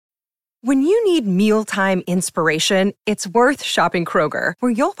When you need mealtime inspiration, it's worth shopping Kroger,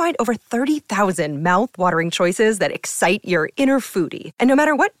 where you'll find over 30,000 mouth-watering choices that excite your inner foodie. And no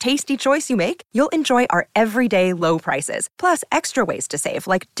matter what tasty choice you make, you'll enjoy our everyday low prices, plus extra ways to save,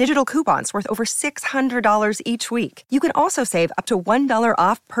 like digital coupons worth over $600 each week. You can also save up to $1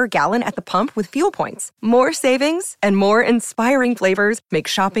 off per gallon at the pump with fuel points. More savings and more inspiring flavors make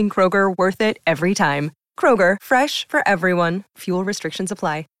shopping Kroger worth it every time. Kroger, fresh for everyone. Fuel restrictions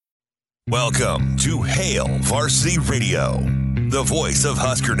apply. Welcome to Hail Varsity Radio, the voice of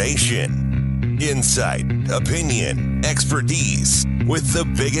Husker Nation. Insight, opinion, expertise, with the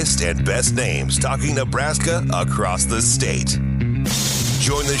biggest and best names talking Nebraska across the state.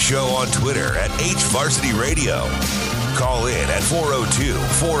 Join the show on Twitter at HVarsityRadio. Call in at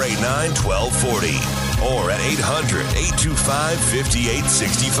 402-489-1240 or at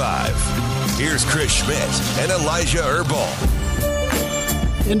 800-825-5865. Here's Chris Schmidt and Elijah Erbal.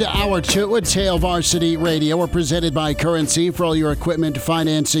 Into Hour 2 at Hail Varsity Radio. We're presented by Currency. For all your equipment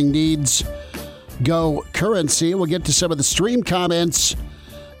financing needs, go Currency. We'll get to some of the stream comments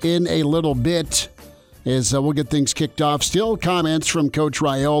in a little bit as we'll get things kicked off. Still comments from Coach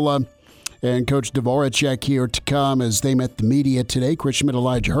Raiola and Coach Dvoracek here to come as they met the media today. Chris Schmidt,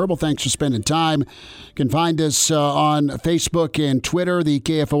 Elijah Herbal, thanks for spending time. You can find us on Facebook and Twitter, the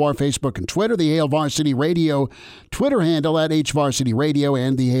KFOR Facebook and Twitter, the Hail Varsity Radio Twitter handle at HVarsity Radio,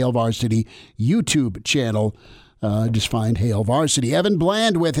 and the Hail Varsity YouTube channel. Just find Hail Varsity. Evan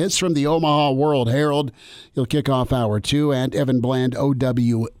Bland with us from the Omaha World Herald. He'll kick off Hour 2, and Evan Bland,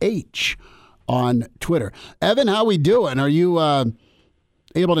 OWH, on Twitter. Evan, how we doing? Are you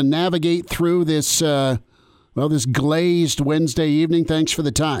able to navigate through this, this glazed Wednesday evening? Thanks for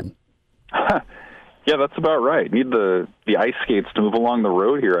the time. Yeah, that's about right. Need the ice skates to move along the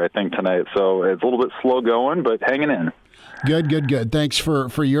road here, I think, tonight. So it's a little bit slow going, but hanging in. Good. Thanks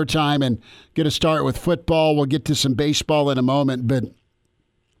for your time. And get to start with football. We'll get to some baseball in a moment. But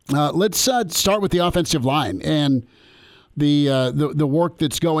let's start with the offensive line and the work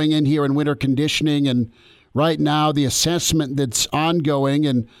that's going in here in winter conditioning, and right now the assessment that's ongoing.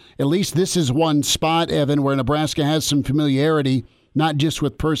 And at least this is one spot, Evan, where Nebraska has some familiarity, not just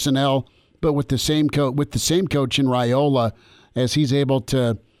with personnel, but with the same coach in Raiola, as he's able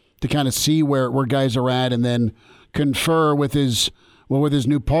to kind of see where guys are at and then confer with his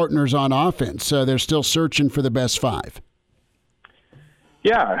new partners on offense. They're still searching for the best five.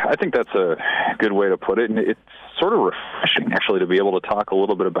 Yeah, I think that's a good way to put it. And it's sort of refreshing, actually, to be able to talk a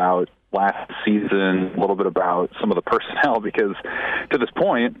little bit about last season, a little bit about some of the personnel, because to this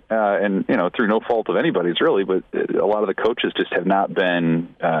point, and through no fault of anybody's really, but a lot of the coaches just have not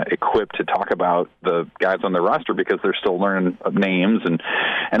been equipped to talk about the guys on their roster because they're still learning names and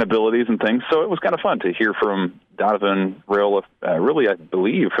abilities and things. So it was kind of fun to hear from Donovan Raiola, really, I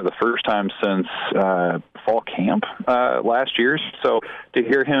believe, for the first time since fall camp last year. So to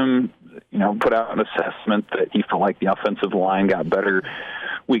hear him, put out an assessment that he felt like the offensive line got better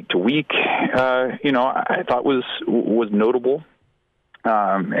week to week, I thought was notable.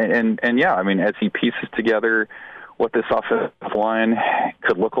 And yeah, I mean, as he pieces together what this offensive line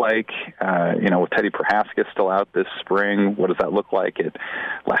could look like, with Teddy Prohaska still out this spring, what does that look like at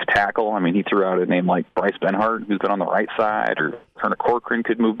left tackle? I mean, he threw out a name like Bryce Benhart, who's been on the right side, or Turner Corcoran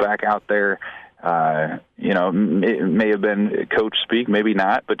could move back out there. It may have been coach speak, maybe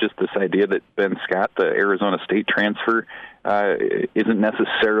not, but just this idea that Ben Scott, the Arizona State transfer, isn't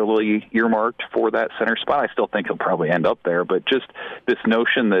necessarily earmarked for that center spot. I still think he'll probably end up there, but just this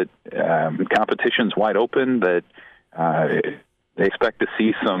notion that competition's wide open, that they expect to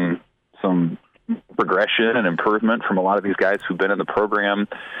see some progression and improvement from a lot of these guys who've been in the program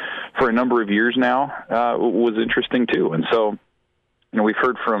for a number of years now, was interesting too. And so, we've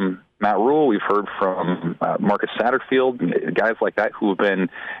heard from Matt Rule, we've heard from Marcus Satterfield, guys like that who have been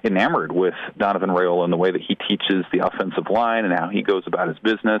enamored with Donovan Raiola and the way that he teaches the offensive line and how he goes about his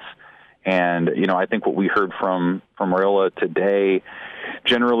business. And, I think what we heard from Raiola today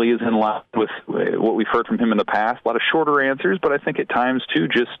generally is in line with what we've heard from him in the past. A lot of shorter answers, but I think at times, too,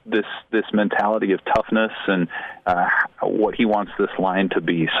 just this mentality of toughness and what he wants this line to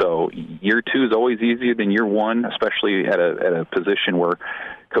be. So year two is always easier than year one, especially at a position where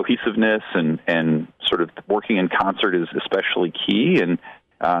cohesiveness and sort of working in concert is especially key, and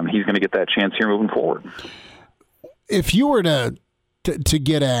he's going to get that chance here moving forward. If you were to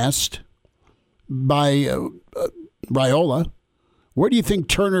get asked by Raiola, where do you think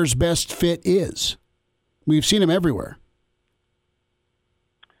Turner's best fit is? We've seen him everywhere.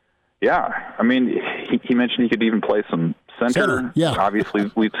 Yeah, I mean, he mentioned he could even play some center. Yeah.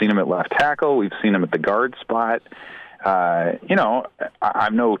 Obviously, we've seen him at left tackle. We've seen him at the guard spot.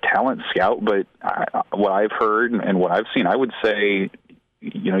 I'm no talent scout, but what I've heard and what I've seen, I would say,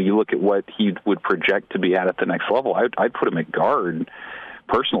 you look at what he would project to be at the next level. I'd put him at guard,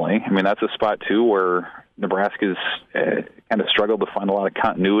 personally. I mean, that's a spot, too, where Nebraska's kind of struggled to find a lot of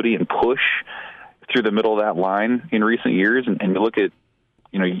continuity and push through the middle of that line in recent years. And you look at,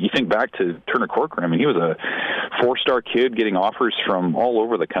 you think back to Turner Corcoran. I mean, he was a 4-star kid getting offers from all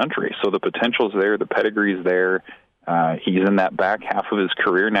over the country. So the potential's there, the pedigree's there. He's in that back half of his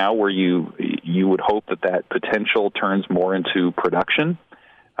career now where you would hope that potential turns more into production.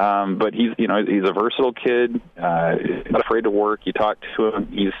 But he's a versatile kid, not afraid to work. You talk to him,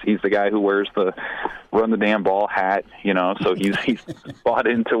 he's the guy who wears the run the damn ball hat, so he's bought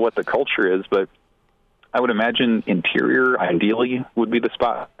into what the culture is. But I would imagine interior ideally would be the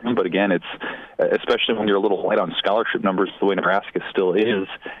spot. But again, it's especially when you're a little light on scholarship numbers the way Nebraska still is,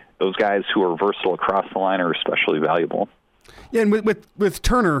 those guys who are versatile across the line are especially valuable. Yeah, and with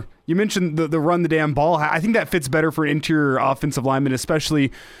Turner, you mentioned the run the damn ball. I think that fits better for an interior offensive lineman,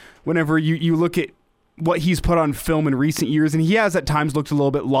 especially whenever you look at what he's put on film in recent years, and he has at times looked a little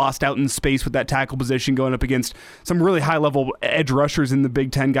bit lost out in space with that tackle position going up against some really high-level edge rushers in the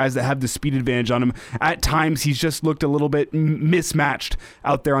Big Ten, guys that have the speed advantage on him. At times, he's just looked a little bit mismatched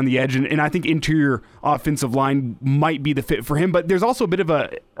out there on the edge, and I think interior offensive line might be the fit for him, but there's also a bit of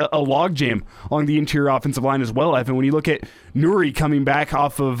a logjam along the interior offensive line as well, Evan. When you look at Nuri coming back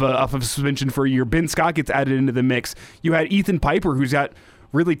off of suspension for a year, Ben Scott gets added into the mix. You had Ethan Piper, who's got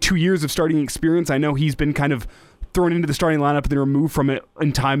really 2 years of starting experience. I know he's been kind of thrown into the starting lineup and then removed from it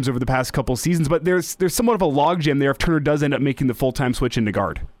in times over the past couple of seasons, but there's somewhat of a logjam there if Turner does end up making the full-time switch into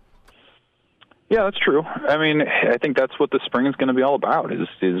guard. Yeah, that's true. I mean, I think that's what the spring is going to be all about,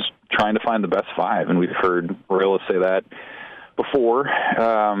 is trying to find the best five, and we've heard Raiola say that before.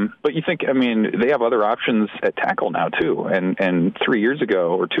 But you think, I mean, they have other options at tackle now, too, and 2 years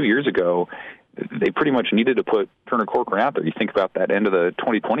ago, they pretty much needed to put Turner Corcoran out there. You think about that end of the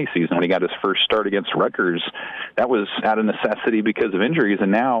 2020 season when he got his first start against Rutgers. That was out of necessity because of injuries,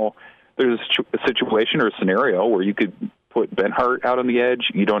 and now there's a situation or a scenario where you could put Ben Hart out on the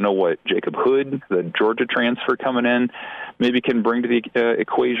edge. You don't know what Jacob Hood, the Georgia transfer coming in, maybe can bring to the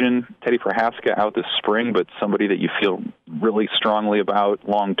equation. Teddy Prohaska out this spring, but somebody that you feel really strongly about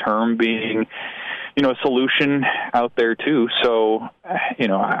long-term being a solution out there too. So,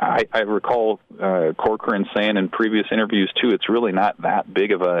 I recall Corcoran saying in previous interviews too, it's really not that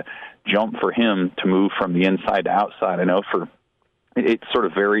big of a jump for him to move from the inside to outside. I know it sort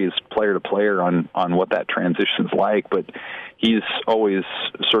of varies player to player on what that transition's like, but he's always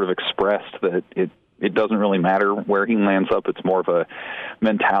sort of expressed that it doesn't really matter where he lands up. It's more of a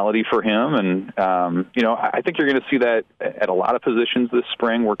mentality for him. And, I think you're going to see that at a lot of positions this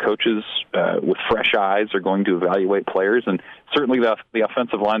spring where coaches with fresh eyes are going to evaluate players. And certainly the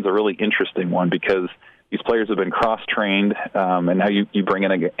offensive line's a really interesting one because these players have been cross-trained. And now you bring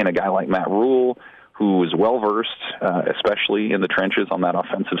in a guy like Matt Rule, who is well-versed, especially in the trenches on that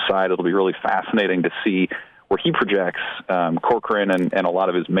offensive side. It'll be really fascinating to see where he projects Corcoran and a lot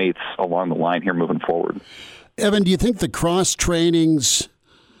of his mates along the line here moving forward. Evan, do you think the cross-trainings,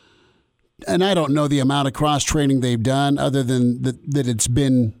 and I don't know the amount of cross-training they've done other than that it's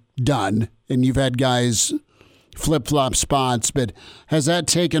been done, and you've had guys flip-flop spots, but has that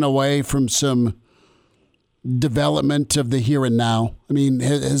taken away from some development of the here and now? I mean,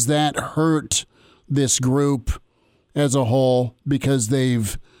 has that hurt this group as a whole because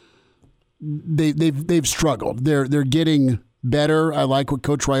they've struggled? They're getting better. I like what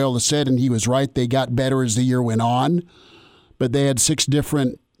Coach Raiola said, and he was right. They got better as the year went on, but they had 6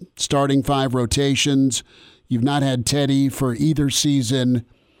 different starting 5 rotations. You've not had Teddy for either season.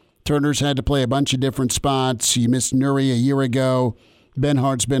 Turner's had to play a bunch of different spots. You missed Nuri a year ago. Ben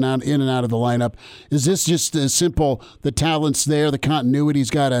Hart's been in and out of the lineup. Is this just as simple, the talent's there, the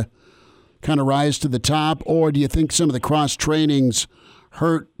continuity's got to kind of rise to the top, or do you think some of the cross-trainings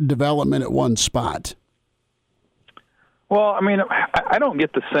hurt development at one spot? Well, I mean, I don't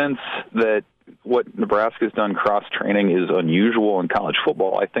get the sense that what Nebraska's done cross-training is unusual in college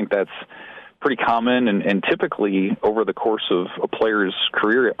football. I think that's pretty common, and typically over the course of a player's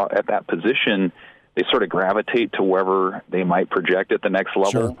career at that position, they sort of gravitate to wherever they might project at the next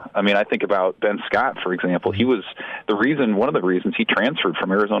level. Sure. I mean, I think about Ben Scott, for example. He was one of the reasons he transferred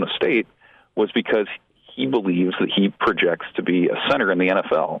from Arizona State was because he believes that he projects to be a center in the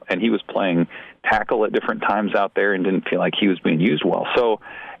NFL, and he was playing tackle at different times out there and didn't feel like he was being used well. So,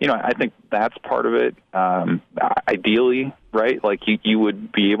 I think that's part of it. Ideally, right, like you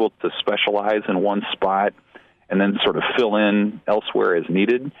would be able to specialize in one spot and then sort of fill in elsewhere as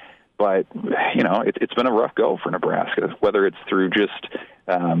needed. But, it's been a rough go for Nebraska, whether it's through just,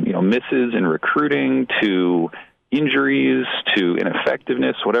 misses in recruiting to injuries to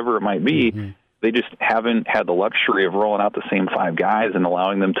ineffectiveness, whatever it might be. Mm-hmm. They just haven't had the luxury of rolling out the same 5 guys and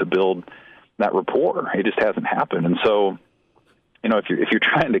allowing them to build that rapport. It just hasn't happened. And so, if you're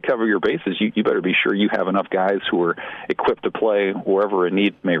trying to cover your bases, you better be sure you have enough guys who are equipped to play wherever a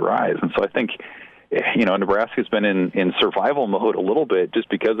need may rise. And so I think, Nebraska's been in survival mode a little bit just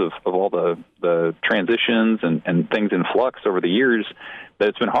because of all the transitions and things in flux over the years, that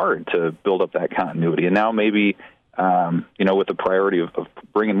it's been hard to build up that continuity. And now maybe, with the priority of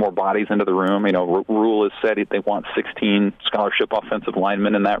bringing more bodies into the room, Rule has said they want 16 scholarship offensive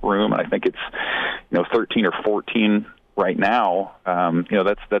linemen in that room, and I think it's, 13 or 14 right now.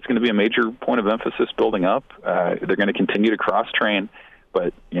 That's going to be a major point of emphasis building up. They're going to continue to cross-train.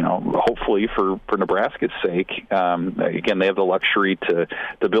 But, hopefully for Nebraska's sake, again, they have the luxury to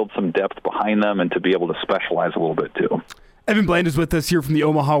build some depth behind them and to be able to specialize a little bit too. Evan Bland is with us here from the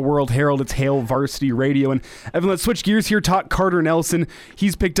Omaha World Herald. It's Hail Varsity Radio. And Evan, let's switch gears here. Talk Carter Nelson.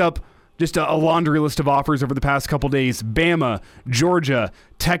 He's picked up just a laundry list of offers over the past couple days. Bama, Georgia,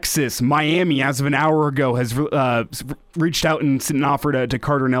 Texas, Miami, as of an hour ago, has reached out and sent an offer to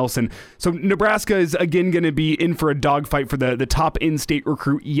Carter Nelson. So Nebraska is again going to be in for a dogfight for the top in-state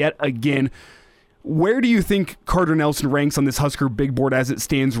recruit yet again. Where do you think Carter Nelson ranks on this Husker big board as it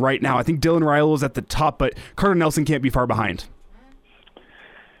stands right now? I think Dylan Raiola is at the top, but Carter Nelson can't be far behind.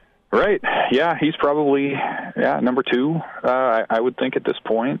 Right. Yeah, he's probably number 2, I would think at this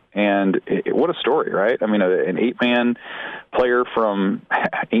point. And what a story, right? I mean, an 8-man player from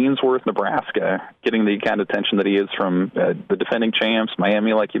Ainsworth, Nebraska, getting the kind of attention that he is from the defending champs,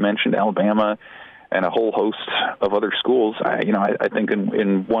 Miami, like you mentioned, Alabama, and a whole host of other schools. I think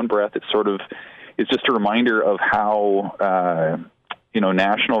in one breath, it's just a reminder of how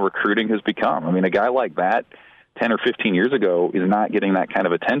national recruiting has become. I mean, a guy like that 10 or 15 years ago is not getting that kind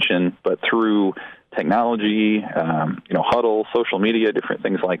of attention, but through technology, Huddle, social media, different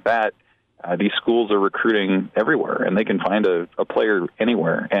things like that, these schools are recruiting everywhere, and they can find a player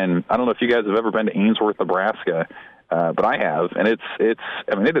anywhere. And I don't know if you guys have ever been to Ainsworth, Nebraska, but I have, and it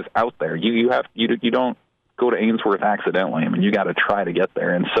is out there. You don't go to Ainsworth accidentally. I mean, you got to try to get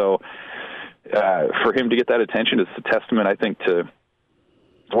there. And so for him to get that attention is a testament, I think, to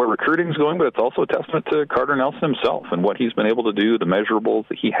where recruiting is going, but it's also a testament to Carter Nelson himself and what he's been able to do, the measurables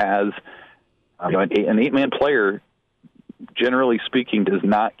that he has. An 8-man player, generally speaking, does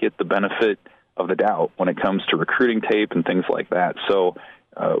not get the benefit of the doubt when it comes to recruiting tape and things like that. So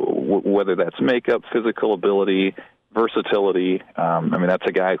whether that's makeup, physical ability, versatility, that's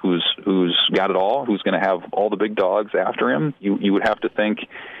a guy who's got it all, who's going to have all the big dogs after him. You would have to think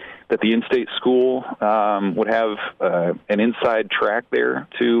that the in-state school would have an inside track there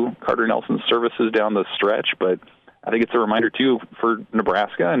to Carter Nelson's services down the stretch. But I think it's a reminder, too, for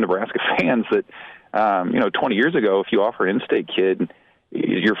Nebraska and Nebraska fans that, 20 years ago, if you offer an in-state kid,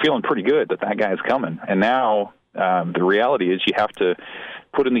 you're feeling pretty good that guy's coming. And now the reality is you have to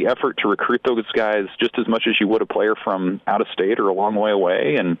put in the effort to recruit those guys just as much as you would a player from out of state or a long way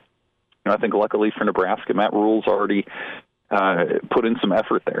away. And I think luckily for Nebraska, Matt Rule's already put in some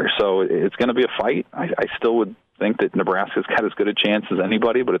effort there. So it's going to be a fight. I still would think that Nebraska's got as good a chance as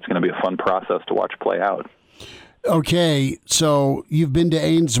anybody, but it's going to be a fun process to watch play out. Okay, so you've been to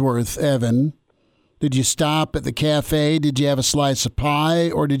Ainsworth, Evan. Did you stop at the cafe? Did you have a slice of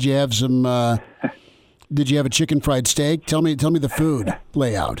pie, or did you have some? Did you have a chicken fried steak? Tell me the food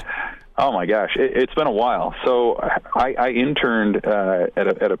layout. Oh my gosh, it's been a while. So I interned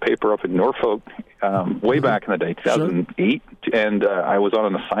at a paper up in Norfolk way back in the day, 2008, sure. And I was on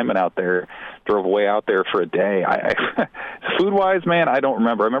an assignment out there. Drove way out there for a day. Food-wise, man, I don't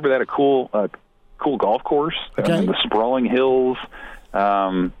remember. I remember they had a cool golf course, okay. The sprawling hills.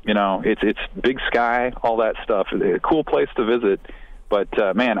 It's big sky, all that stuff. A cool place to visit.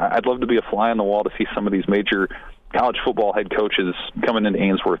 But man, I'd love to be a fly on the wall to see some of these major college football head coaches coming into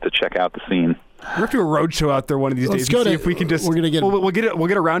Ainsworth to check out the scene. We're going to do a road show out there one of these days. See if we can just. We'll get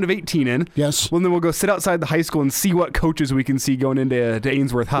a round of 18 in. Yes. Well, then we'll go sit outside the high school and see what coaches we can see going into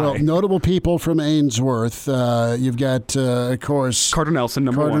Ainsworth High. Well, notable people from Ainsworth. You've got, of course, Carter Nelson,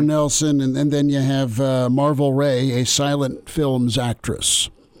 number Carter 1. Nelson, and then you have Marvel Ray, a silent films actress.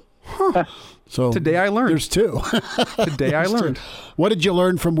 Huh. So today I learned. There's 2. Today I learned. 2. What did you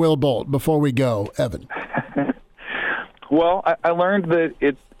learn from Will Bolt before we go, Evan? Well, I learned that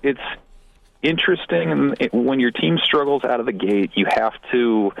it's interesting when your team struggles out of the gate. You have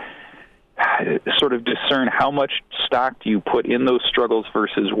to sort of discern how much stock do you put in those struggles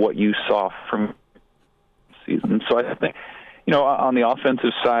versus what you saw from season. So I think on the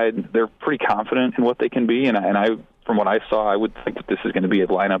offensive side, they're pretty confident in what they can be. And I, from what I saw, I would think that this is going to be a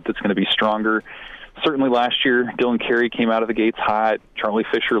lineup that's going to be stronger. Certainly last year, Dylan Carey came out of the gates hot. Charlie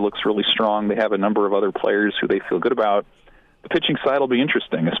Fisher looks really strong. They have a number of other players who they feel good about. The pitching side will be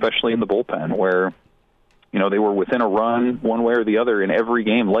interesting, especially in the bullpen, where they were within a run one way or the other in every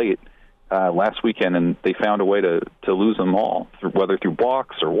game late last weekend, and they found a way to lose them all, whether through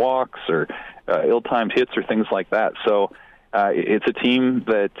balks or walks or ill-timed hits or things like that. So it's a team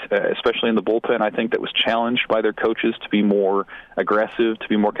that, especially in the bullpen, I think that was challenged by their coaches to be more aggressive, to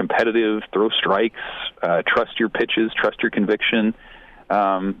be more competitive, throw strikes, trust your pitches, trust your conviction.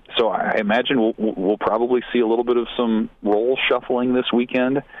 So I imagine we'll probably see a little bit of some role shuffling this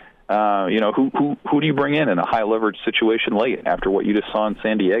weekend. Who do you bring in a high leverage situation late after what you just saw in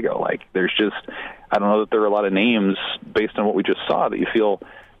San Diego? Like, there's just, I don't know that there are a lot of names based on what we just saw that you feel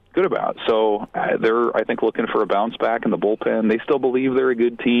good about. So they're, I think, looking for a bounce back in the bullpen. They still believe they're a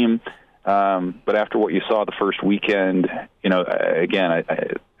good team. But after what you saw the first weekend, again,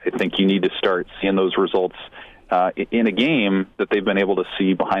 I think you need to start seeing those results in a game that they've been able to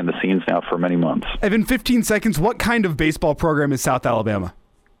see behind the scenes now for many months. Evan, 15 seconds. What kind of baseball program is South Alabama?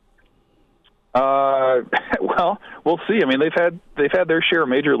 Well, we'll see. I mean, they've had their share of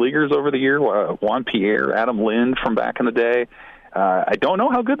major leaguers over the year. Juan Pierre, Adam Lind from back in the day. I don't know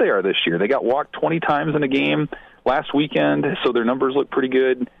how good they are this year. They got walked 20 times in a game last weekend, so their numbers look pretty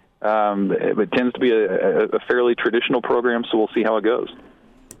good. It tends to be a fairly traditional program, so we'll see how it goes.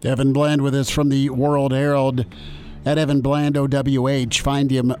 Evan Bland with us from the World Herald at Evan Bland, OWH.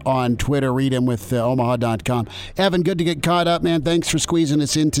 Find him on Twitter. Read him with Omaha.com. Evan, good to get caught up, man. Thanks for squeezing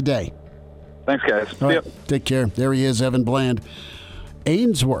us in today. Thanks, guys. All right, take care. There he is, Evan Bland.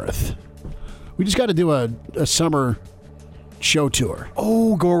 Ainsworth. We just got to do a summer show tour.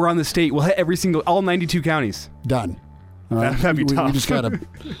 Oh, go around the state. We'll hit all 92 counties. Done. That'd be tough. We just got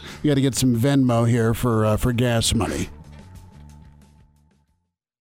to get some Venmo here for gas money.